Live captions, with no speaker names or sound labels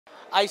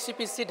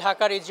আইসিপিসি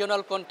Dhaka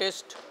regional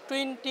contest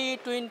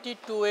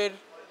 2022 এর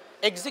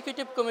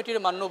executive কমিটির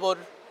মান্যবর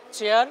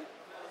chair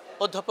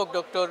অধ্যাপক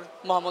ডক্টর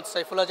মোহাম্মদ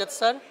সাইফুল আজাদ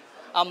স্যার,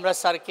 আমরা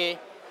স্যারকে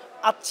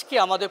আজকে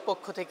আমাদের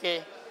পক্ষ থেকে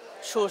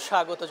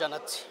সুস্বাগত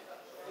জানাচ্ছি।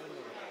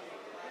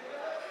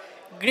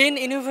 গ্রিন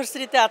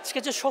ইউনিভার্সিটিতে আজকে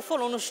যে সফল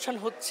অনুষ্ঠান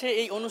হচ্ছে,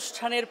 এই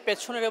অনুষ্ঠানের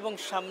পেছনের এবং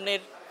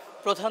সামনের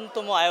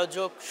প্রধানতম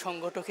আয়োজক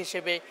সংগঠক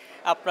হিসেবে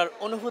আপনার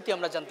অনুভূতি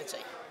আমরা জানতে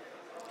চাই।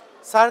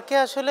 স্যারকে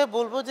আসলে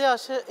বলবো যে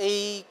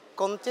এই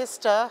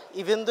কন্টেস্টটা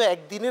ইভেন দো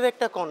একদিনের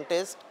একটা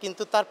কন্টেস্ট,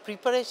 কিন্তু তার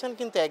প্রিপারেশন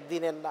কিন্তু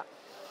একদিনের না।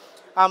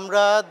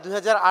 আমরা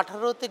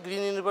 2018-তে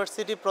গ্রিন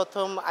ইউনিভার্সিটি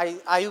প্রথম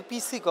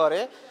আইইউপিসি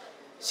করে,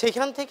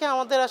 সেখান থেকে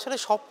আমাদের আসলে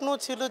স্বপ্ন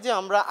ছিল যে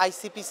আমরা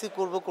আইসিপিসি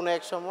করব কোনো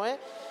এক সময়।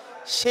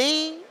 সেই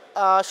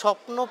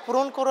স্বপ্ন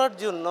পূরণ করার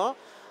জন্য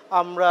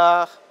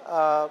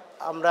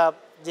আমরা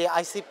যে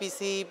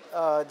আইসিপিসি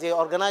যে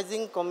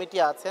অর্গানাইজিং কমিটি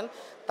আছেন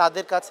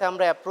তাদের কাছে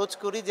আমরা অ্যাপ্রোচ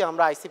করি যে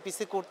আমরা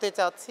আইসিপিসি করতে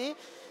চাচ্ছি।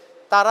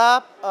 তারা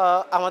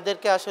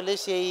আমাদেরকে আসলে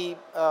সেই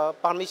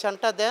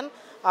পারমিশনটা দেন।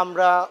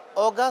 আমরা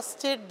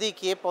অগাস্টের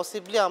দিকে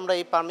পসিবলি আমরা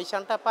এই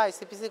পারমিশনটা পাই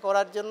আইসিপিসি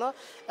করার জন্য,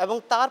 এবং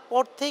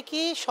তারপর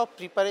থেকেই সব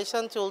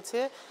প্রিপারেশান চলছে।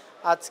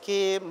 আজকে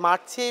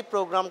মার্চে এই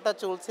প্রোগ্রামটা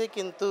চলছে,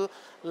 কিন্তু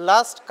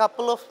লাস্ট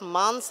কাপল অফ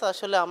মান্থস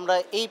আসলে আমরা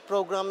এই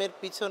প্রোগ্রামের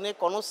পিছনে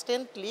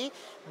কনস্ট্যান্টলি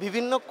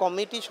বিভিন্ন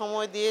কমিটি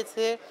সময়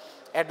দিয়েছে,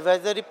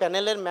 অ্যাডভাইজারি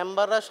প্যানেলের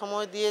মেম্বাররা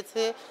সময়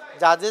দিয়েছে,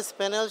 জাজেস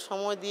প্যানেল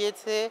সময়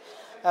দিয়েছে,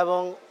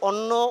 এবং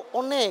অন্য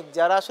অনেক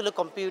যারা আসলে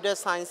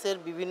কম্পিউটার সায়েন্সের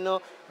বিভিন্ন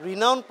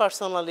রিনাউন্ড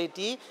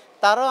পার্সোনালিটি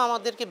তারাও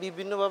আমাদেরকে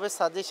বিভিন্নভাবে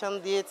সাজেশন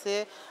দিয়েছে,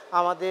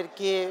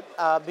 আমাদেরকে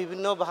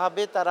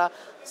বিভিন্নভাবে তারা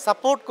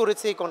সাপোর্ট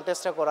করেছে এই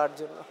কন্টেস্টটা করার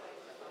জন্য।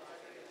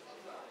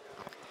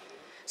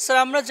 স্যার,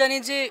 আমরা জানি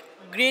যে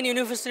গ্রিন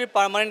ইউনিভার্সিটির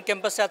পার্মানেন্ট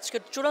ক্যাম্পাসে আজকে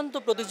চূড়ান্ত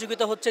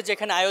প্রতিযোগিতা হচ্ছে,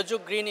 যেখানে আয়োজক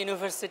গ্রিন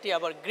ইউনিভার্সিটি,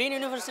 আবার গ্রিন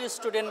ইউনিভার্সিটির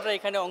স্টুডেন্টরা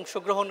এখানে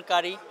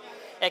অংশগ্রহণকারী,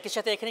 একই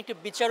সাথে এখানে একটি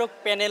বিচারক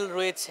প্যানেল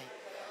রয়েছে।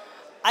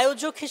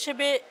 আয়োজক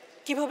হিসেবে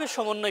কিভাবে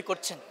সমন্বয়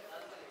করছেন?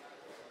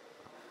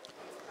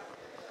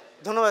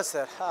 ধন্যবাদ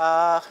স্যার।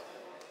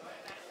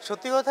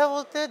 সত্যি কথা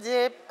বলতে যে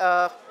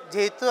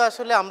যেহেতু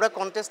আসলে আমরা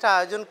কন্টেস্ট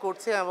আয়োজন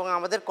করছি এবং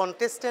আমাদের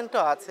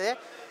কন্টেস্টেন্টও আছে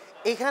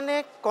এখানে,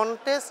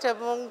 কন্টেস্ট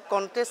এবং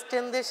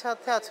কন্টেস্টেন্টদের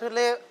সাথে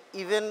আসলে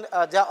ইভেন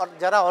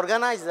যারা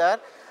অর্গানাইজার,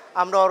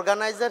 আমরা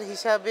অর্গানাইজার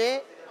হিসাবে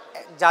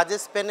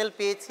জাজেস প্যানেল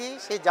পেয়েছি।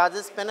 সেই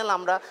জাজেস প্যানেল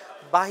আমরা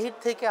বাহির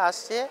থেকে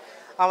আসছে।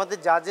 আমাদের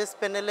জাজেস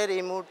প্যানেলের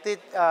এই মুহূর্তে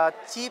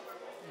চিফ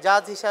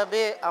জাজ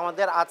হিসাবে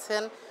আমাদের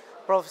আছেন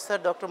প্রফেসর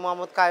ডক্টর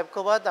মোহাম্মদ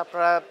কায়েবকোবাদ।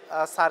 আপনারা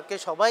স্যারকে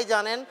সবাই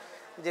জানেন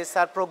যে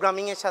স্যার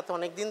প্রোগ্রামিংয়ের সাথে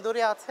অনেক দিন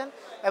ধরে আছেন,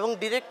 এবং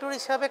ডিরেক্টর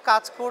হিসাবে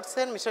কাজ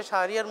করছেন মিস্টার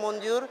শাহরিয়ার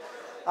মঞ্জুর।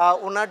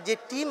 ওনার যে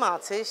টিম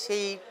আছে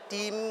সেই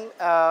টিম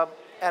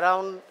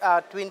অ্যারাউন্ড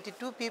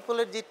 22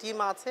 পিপলের যে টিম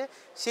আছে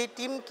সেই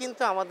টিম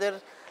কিন্তু আমাদের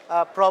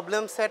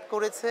প্রবলেম সেট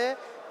করেছে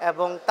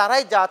এবং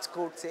তারাই জাজ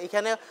করছে।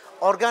 এখানে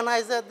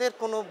অর্গানাইজারদের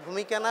কোনো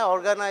ভূমিকা নাই,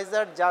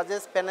 অর্গানাইজার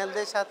জাজেস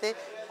প্যানেলদের সাথে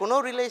কোনো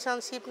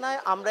রিলেশনশিপ নাই।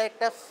 আমরা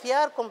একটা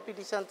ফেয়ার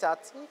কম্পিটিশান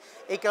চাচ্ছি,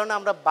 এই কারণে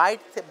আমরা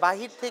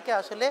বাহির থেকে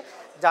আসলে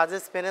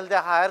জাজেস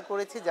প্যানেলদের হায়ার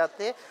করেছি,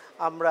 যাতে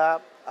আমরা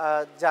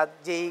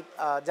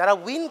যারা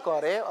উইন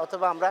করে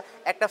অথবা আমরা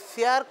একটা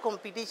ফেয়ার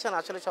কম্পিটিশান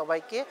আসলে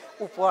সবাইকে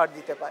উপহার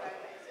দিতে পারি।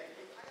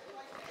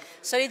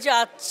 স্যার, এই যে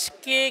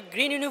আজকে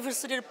গ্রিন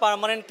ইউনিভার্সিটির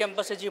পার্মানেন্ট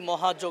ক্যাম্পাসে যে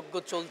মহাযজ্ঞ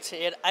চলছে,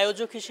 এর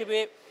আয়োজক হিসেবে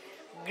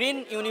গ্রিন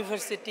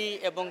ইউনিভার্সিটি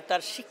এবং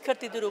তার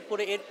শিক্ষার্থীদের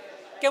উপরে এর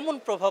কেমন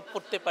প্রভাব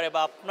পড়তে পারে,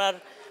 বা আপনার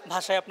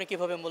ভাষায় আপনি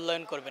কিভাবে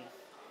মূল্যায়ন করবেন?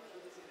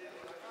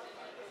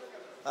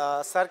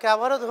 স্যারকে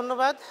আবারও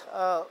ধন্যবাদ।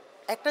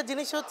 একটা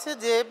জিনিস হচ্ছে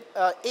যে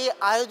এই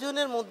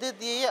আয়োজনের মধ্যে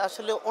দিয়ে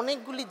আসলে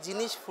অনেকগুলি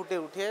জিনিস ফুটে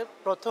ওঠে।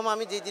 প্রথম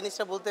আমি যে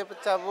জিনিসটা বলতে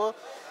চাবো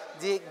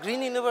যে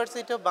গ্রিন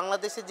ইউনিভার্সিটি অফ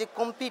বাংলাদেশের যে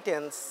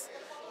কম্পিটেন্স,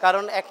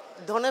 কারণ এক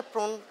ধরনের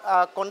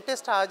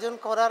কন্টেস্ট আয়োজন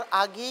করার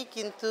আগেই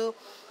কিন্তু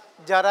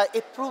যারা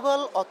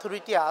অ্যাপ্রুভাল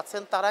অথরিটি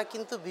আছেন তারা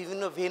কিন্তু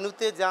বিভিন্ন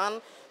ভেন্যুতে যান,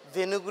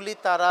 ভেন্যুগুলি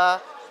তারা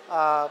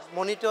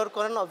মনিটর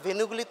করেন,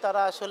 ভেন্যুগুলি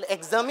তারা আসলে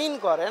এক্সামিন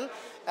করেন,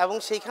 এবং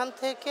সেইখান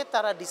থেকে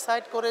তারা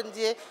ডিসাইড করেন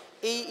যে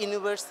এই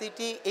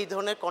ইউনিভার্সিটি এই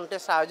ধরনের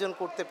কন্টেস্ট আয়োজন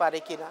করতে পারে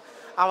কি না।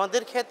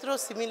 আমাদের ক্ষেত্রেও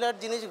সিমিলার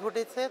জিনিস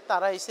ঘটেছে।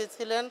 তারা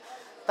এসেছিলেন,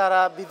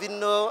 তারা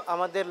বিভিন্ন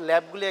আমাদের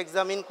ল্যাবগুলি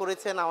এক্সামিন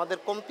করেছেন, আমাদের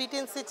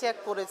কম্পিটেন্সি চেক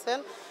করেছেন,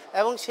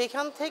 এবং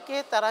সেইখান থেকে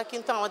তারা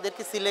কিন্তু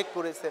আমাদেরকে সিলেক্ট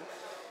করেছেন।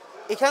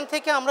 এখান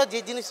থেকে আমরা যে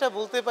জিনিসটা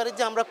বলতে পারি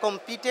যে আমরা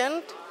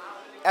কম্পিটেন্ট,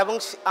 এবং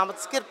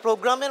আজকের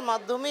প্রোগ্রামের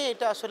মাধ্যমে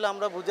এটা আসলে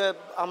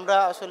আমরা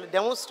আসলে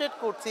ডেমনস্ট্রেট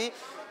করছি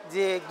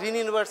যে গ্রিন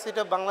ইউনিভার্সিটি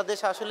অফ বাংলাদেশ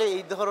আসলে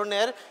এই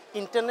ধরনের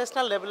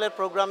ইন্টারন্যাশনাল লেভেলের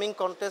প্রোগ্রামিং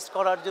কন্টেস্ট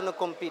করার জন্য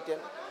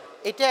কম্পিটেন্ট।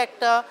 এটা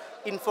একটা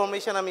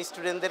ইনফরমেশন আমি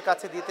স্টুডেন্টদের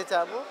কাছে দিতে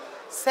চাবো।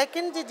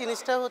 সেকেন্ড যে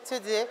জিনিসটা হচ্ছে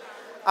যে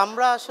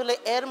আমরা আসলে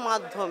এর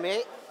মাধ্যমে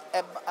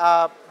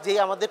যে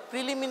আমাদের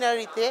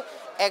প্রিলিমিনারিতে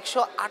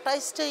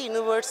 128টা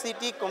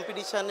ইউনিভার্সিটি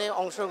কম্পিটিশানে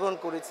অংশগ্রহণ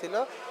করেছিল,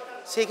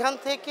 সেখান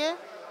থেকে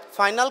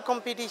ফাইনাল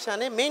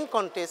কম্পিটিশানে মেইন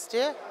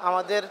কন্টেস্টে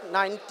আমাদের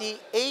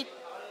 92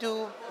 ও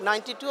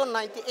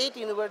 98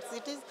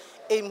 ইউনিভার্সিটিজ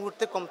এই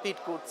মুহূর্তে কম্পিট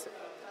করছে।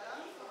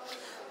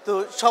 তো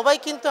সবাই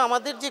কিন্তু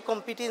আমাদের যে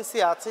কম্পিটেন্সি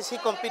আছে সেই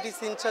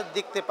কম্পিটেন্সিটা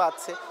দেখতে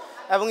পাচ্ছে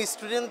এবং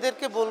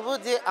স্টুডেন্টদেরকে বলবো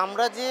যে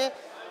আমরা যে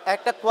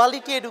একটা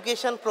কোয়ালিটি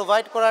এডুকেশন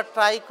প্রোভাইড করার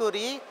ট্রাই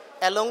করি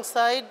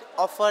অ্যালংসাইড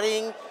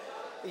অফারিং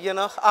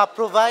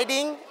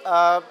প্রোভাইডিং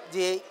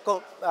যে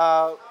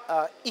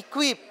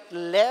ইকুইপ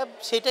ল্যাব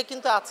সেটা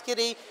কিন্তু আজকের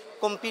এই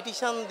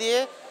কম্পিটিশান দিয়ে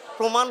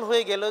প্রমাণ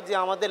হয়ে গেল যে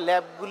আমাদের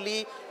ল্যাবগুলি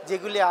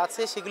যেগুলি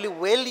আছে সেগুলি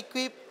ওয়েল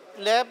ইকুইপ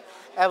ল্যাব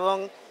এবং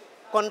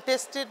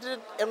কন্টেস্টেড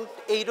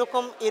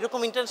এরকম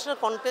ইন্টারন্যাশনাল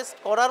কন্টেস্ট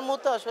করার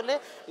মতো আসলে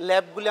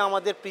ল্যাবগুলি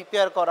আমাদের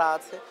প্রিপেয়ার করা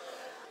আছে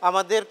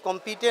আমাদের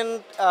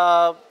কম্পিটেন্ট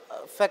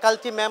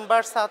ফ্যাকাল্টি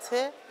মেম্বার্স আছে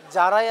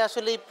যারাই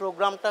আসলে এই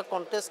প্রোগ্রামটা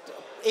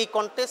এই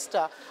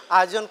কন্টেস্টটা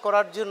আয়োজন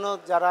করার জন্য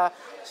যারা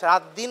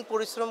রাত দিন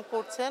পরিশ্রম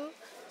করছেন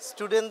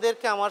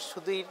স্টুডেন্টদেরকে আমার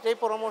শুধু এটাই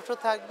পরামর্শ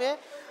থাকবে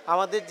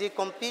আমাদের যে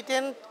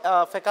কম্পিটেন্ট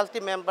ফ্যাকাল্টি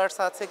মেম্বার্স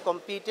আছে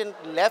কম্পিটেন্ট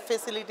ল্যাব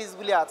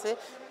ফেসিলিটিসগুলি আছে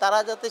তারা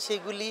যাতে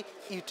সেগুলি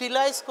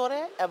ইউটিলাইজ করে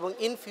এবং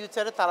ইন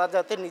ফিউচারে তারা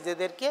যাতে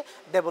নিজেদেরকে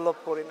ডেভেলপ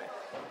করে নেয়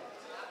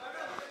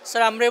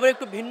স্যার আমরা এবার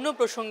একটু ভিন্ন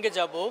প্রসঙ্গে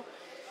যাব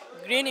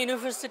গ্রিন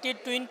ইউনিভার্সিটির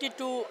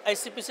 22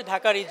 আইসিপিসি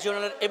ঢাকা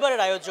রিজিওনালের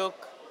এবারের আয়োজক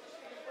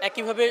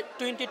একইভাবে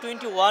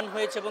 2021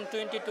 হয়েছে এবং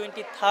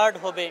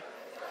 2023 হবে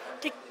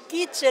ঠিক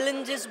কী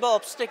চ্যালেঞ্জেস বা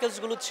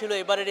অবস্টেকলসগুলো ছিল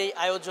এবারের এই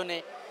আয়োজনে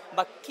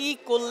বা কি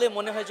করলে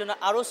মনে হয় যেন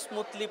আরও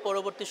স্মুথলি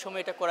পরবর্তী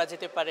সময় এটা করা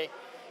যেতে পারে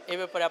এ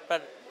ব্যাপারে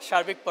আপনার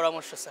সার্বিক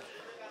পরামর্শ স্যার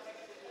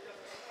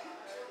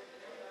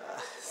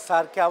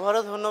স্যারকে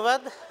আবারও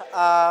ধন্যবাদ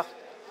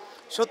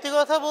সত্যি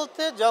কথা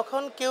বলতে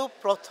যখন কেউ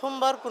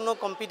প্রথমবার কোনো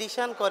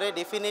কম্পিটিশান করে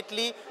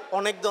ডেফিনেটলি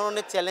অনেক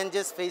ধরনের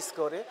চ্যালেঞ্জেস ফেস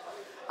করে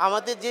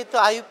আমাদের যেহেতু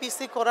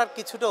আইইউপিসি করার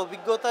কিছুটা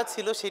অভিজ্ঞতা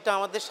ছিল সেটা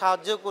আমাদের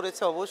সাহায্য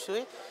করেছে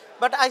অবশ্যই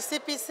but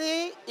আইসিপিসি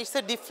it's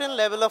a different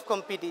level of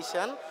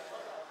competition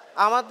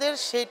আমাদের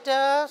সেটা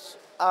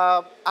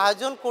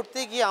আয়োজন করতে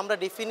গিয়ে আমরা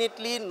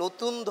ডেফিনেটলি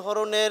নতুন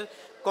ধরনের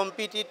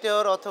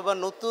কম্পিটিটর অথবা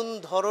নতুন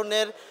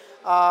ধরনের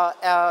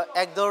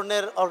এক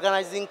ধরনের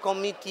অর্গানাইজিং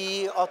কমিটি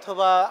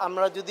অথবা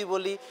আমরা যদি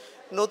বলি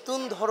নতুন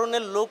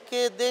ধরনের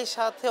লোকেদের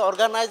সাথে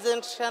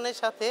অর্গানাইজেশনের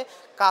সাথে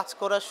কাজ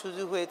করার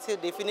সুযোগ হয়েছে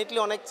ডেফিনেটলি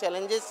অনেক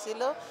চ্যালেঞ্জেস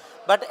ছিল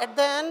বাট অ্যাট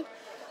দ্য এন্ড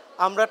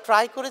আমরা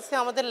ট্রাই করেছি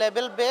আমাদের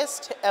লেভেল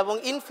বেস্ট এবং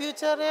ইন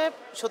ফিউচারে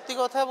সত্যি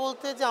কথা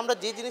বলতে যে আমরা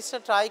যে জিনিসটা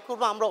ট্রাই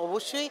করব আমরা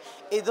অবশ্যই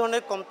এই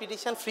ধরনের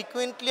কম্পিটিশান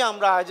ফ্রিকুয়েন্টলি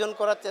আমরা আয়োজন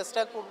করার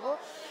চেষ্টা করব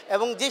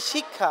এবং যে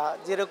শিক্ষা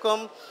যেরকম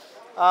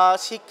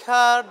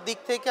শিক্ষার দিক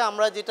থেকে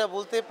আমরা যেটা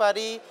বলতে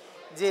পারি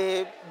যে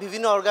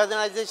বিভিন্ন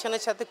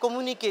অর্গানাইজেশনের সাথে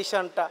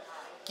কমিউনিকেশনটা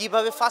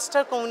কিভাবে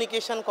ফাস্টার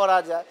কমিউনিকেশন করা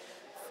যায়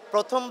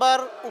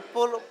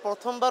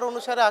প্রথমবার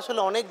অনুসারে আসলে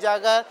অনেক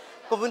জায়গার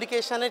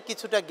কমিউনিকেশনের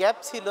কিছুটা গ্যাপ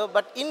ছিল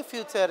বাট ইন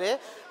ফিউচারে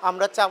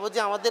আমরা চাবো যে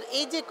আমাদের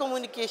এই যে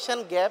কমিউনিকেশন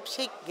গ্যাপ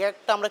সেই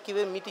গ্যাপটা আমরা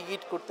কীভাবে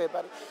মিটিগেট করতে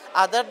পারি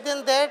আদার দেন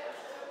দ্যাট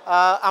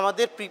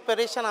আমাদের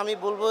প্রিপারেশান আমি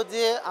বলবো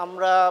যে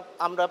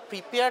আমরা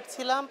প্রিপেয়ার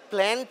ছিলাম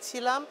প্ল্যান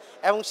ছিলাম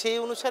এবং সেই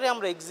অনুসারে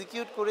আমরা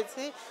এক্সিকিউট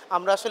করেছি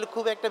আমরা আসলে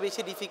খুব একটা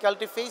বেশি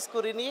ডিফিকাল্টি ফেস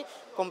করিনি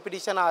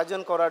কম্পিটিশান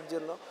আয়োজন করার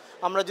জন্য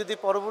আমরা যদি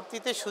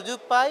পরবর্তীতে সুযোগ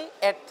পাই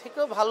এর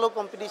থেকেও ভালো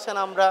কম্পিটিশান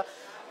আমরা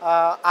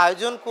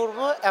আয়োজন করব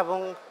এবং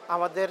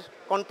আমাদের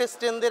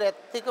কন্টেস্টেন্টদের এর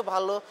থেকেও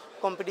ভালো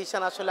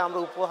কম্পিটিশান আসলে আমরা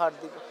উপহার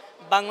দিব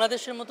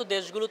বাংলাদেশের মতো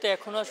দেশগুলোতে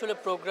এখনও আসলে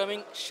প্রোগ্রামিং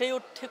সেই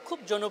অর্থে খুব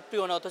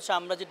জনপ্রিয় না অথচ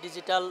আমরা যে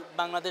ডিজিটাল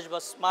বাংলাদেশ বা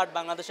স্মার্ট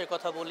বাংলাদেশের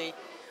কথা বলি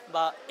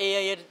বা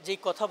এআই এর যেই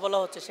কথা বলা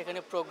হচ্ছে সেখানে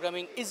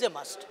প্রোগ্রামিং ইজ এ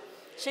মাস্ট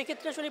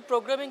সেক্ষেত্রে আসলে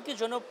প্রোগ্রামিংকে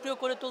জনপ্রিয়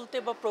করে তুলতে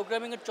বা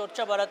প্রোগ্রামিংয়ের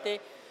চর্চা বাড়াতে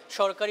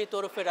সরকারি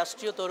তরফে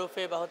রাষ্ট্রীয়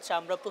তরফে বা হচ্ছে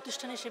আমরা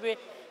প্রতিষ্ঠান হিসেবে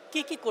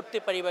কী কী করতে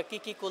পারি বা কী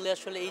কী করলে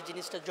আসলে এই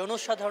জিনিসটা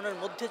জনসাধারণের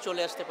মধ্যে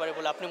চলে আসতে পারে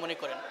বলে আপনি মনে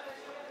করেন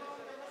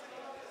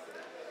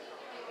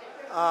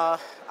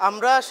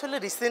আমরা আসলে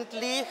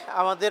রিসেন্টলি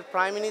আমাদের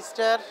prime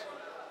minister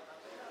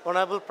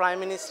honourable prime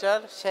minister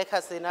Sheikh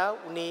Hasina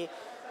উনি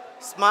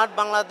স্মার্ট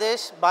বাংলাদেশ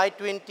বাই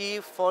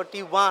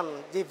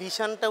 2041 যে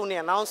ভিশনটা উনি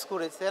অ্যানাউন্স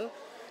করেছেন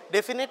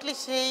ডেফিনেটলি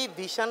সেই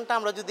ভিশনটা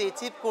আমরা যদি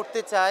অ্যাচিভ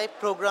করতে চাই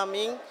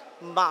প্রোগ্রামিং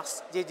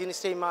মাস্ট যে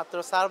জিনিসটা এই মাত্র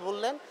স্যার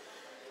বললেন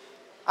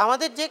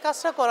আমাদের যে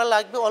কাজটা করা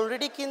লাগবে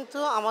অলরেডি কিন্তু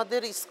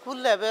আমাদের স্কুল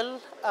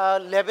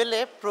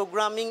লেভেলে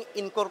প্রোগ্রামিং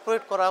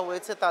ইনকর্পোরেট করা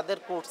হয়েছে তাদের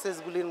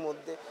কোর্সেসগুলির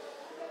মধ্যে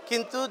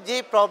কিন্তু যে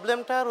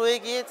প্রবলেমটা রয়ে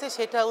গিয়েছে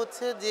সেটা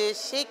হচ্ছে যে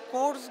সেই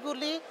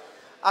কোর্সগুলি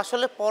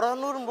আসলে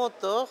পড়ানোর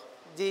মতো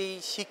যেই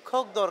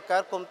শিক্ষক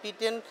দরকার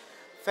কম্পিটেন্ট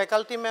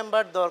ফ্যাকাল্টি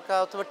মেম্বার দরকার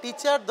অথবা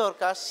টিচার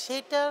দরকার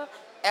সেটার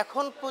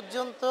এখন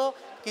পর্যন্ত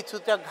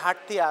কিছুটা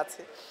ঘাটতি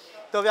আছে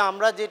তবে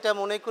আমরা যেটা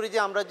মনে করি যে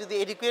আমরা যদি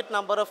এডুকেট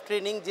নাম্বার অফ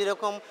ট্রেনিং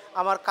যেরকম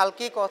আমার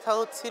কালকেই কথা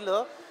হচ্ছিল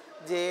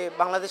যে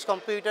বাংলাদেশ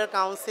কম্পিউটার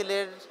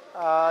কাউন্সিলের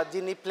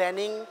যিনি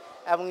প্ল্যানিং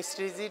এবং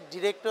স্ট্র্যাটেজিক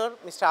ডিরেক্টর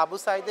মিস্টার আবু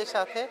সাইদের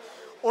সাথে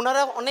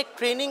ওনারা অনেক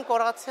ট্রেনিং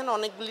করাচ্ছেন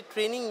অনেকগুলি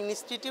ট্রেনিং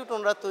ইনস্টিটিউট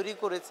ওনারা তৈরি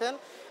করেছেন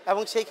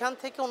এবং সেইখান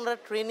থেকে ওনারা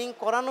ট্রেনিং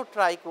করানো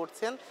ট্রাই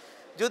করছেন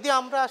যদি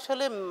আমরা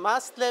আসলে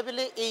মাস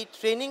লেভেলে এই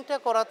ট্রেনিংটা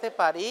করাতে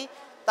পারি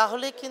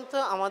তাহলে কিন্তু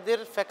আমাদের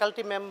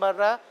ফ্যাকাল্টি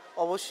মেম্বাররা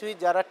অবশ্যই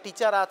যারা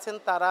টিচার আছেন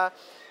তারা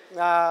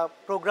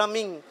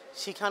প্রোগ্রামিং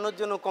শেখানোর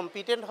জন্য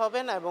কম্পিটেন্ট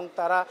হবেন এবং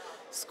তারা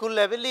স্কুল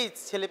লেভেলেই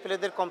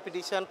ছেলেপেলেদের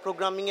কম্পিটিশান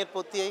প্রোগ্রামিংয়ের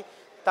প্রতি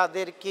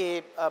তাদেরকে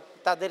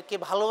তাদেরকে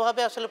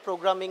ভালোভাবে আসলে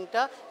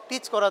প্রোগ্রামিংটা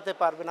টিচ করাতে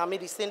পারবেন। আমি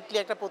রিসেন্টলি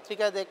একটা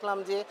পত্রিকায় দেখলাম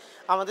যে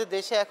আমাদের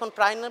দেশে এখন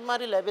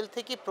প্রাইমারি লেভেল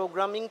থেকে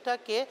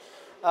প্রোগ্রামিংটাকে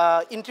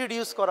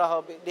ইন্ট্রোডিউস করা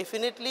হবে।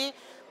 ডেফিনেটলি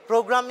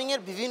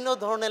প্রোগ্রামিংয়ের বিভিন্ন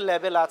ধরনের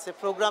লেভেল আছে,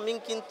 প্রোগ্রামিং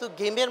কিন্তু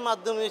গেমের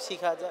মাধ্যমেও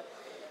শেখা যায়।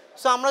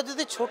 সো আমরা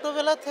যদি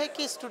ছোটোবেলা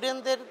থেকে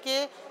স্টুডেন্টদেরকে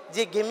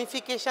যে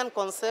গেমিফিকেশান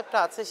কনসেপ্ট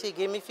আছে সেই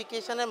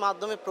গেমিফিকেশানের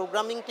মাধ্যমে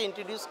প্রোগ্রামিংটা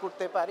ইন্ট্রোডিউস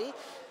করতে পারি,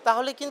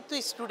 তাহলে কিন্তু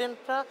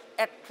স্টুডেন্টরা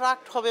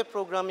অ্যাট্রাক্ট হবে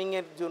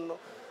প্রোগ্রামিংয়ের জন্য।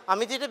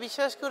 আমি যেটা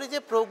বিশ্বাস করি যে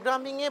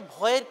প্রোগ্রামিংয়ে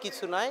ভয়ের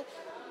কিছু নয়,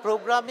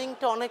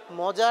 প্রোগ্রামিংটা অনেক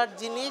মজার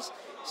জিনিস।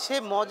 সে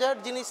মজার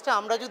জিনিসটা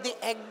আমরা যদি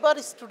একবার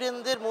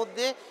স্টুডেন্টদের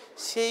মধ্যে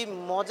সেই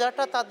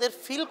মজাটা তাদের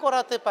ফিল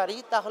করাতে পারি,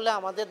 তাহলে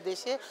আমাদের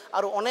দেশে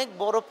আরও অনেক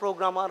বড়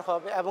প্রোগ্রামার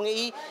হবে। এবং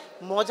এই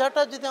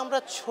মজাটা যদি আমরা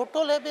ছোট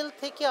লেভেল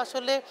থেকে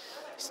আসলে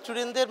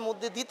স্টুডেন্টদের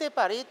মধ্যে দিতে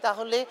পারি,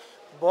 তাহলে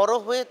বড়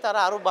হয়ে তারা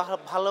আরও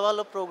ভালো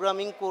ভালো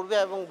প্রোগ্রামিং করবে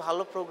এবং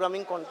ভালো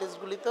প্রোগ্রামিং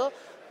কন্টেস্টগুলিতেও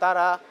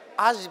তারা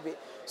আসবে।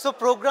 So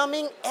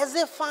programming as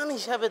a fun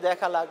হিসাবে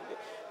দেখা লাগবে।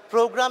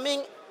 প্রোগ্রামিং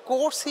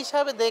কোর্স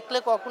হিসাবে দেখলে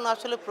কখনো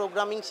আসলে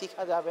প্রোগ্রামিং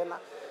শেখা যাবে না।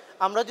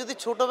 আমরা যদি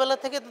ছোটোবেলা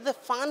থেকে তাদের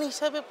ফান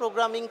হিসাবে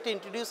প্রোগ্রামিংটা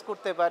ইন্ট্রোডিউস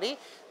করতে পারি,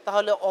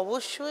 তাহলে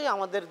অবশ্যই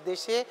আমাদের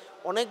দেশে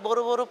অনেক বড়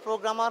বড়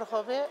প্রোগ্রামার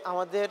হবে।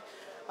 আমাদের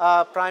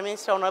প্রাইম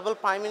মিনিস্টার, অনারেবল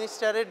প্রাইম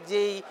মিনিস্টারের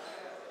যেই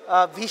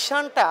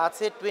ভিশনটা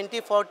আছে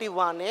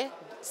 2041-এ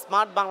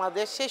স্মার্ট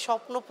বাংলাদেশ, সেই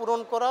স্বপ্ন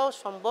পূরণ করাও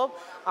সম্ভব।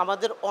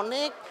 আমাদের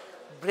অনেক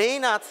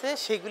ব্রেইন আছে,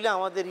 সেগুলি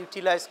আমাদের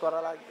ইউটিলাইজ করা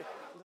লাগবে।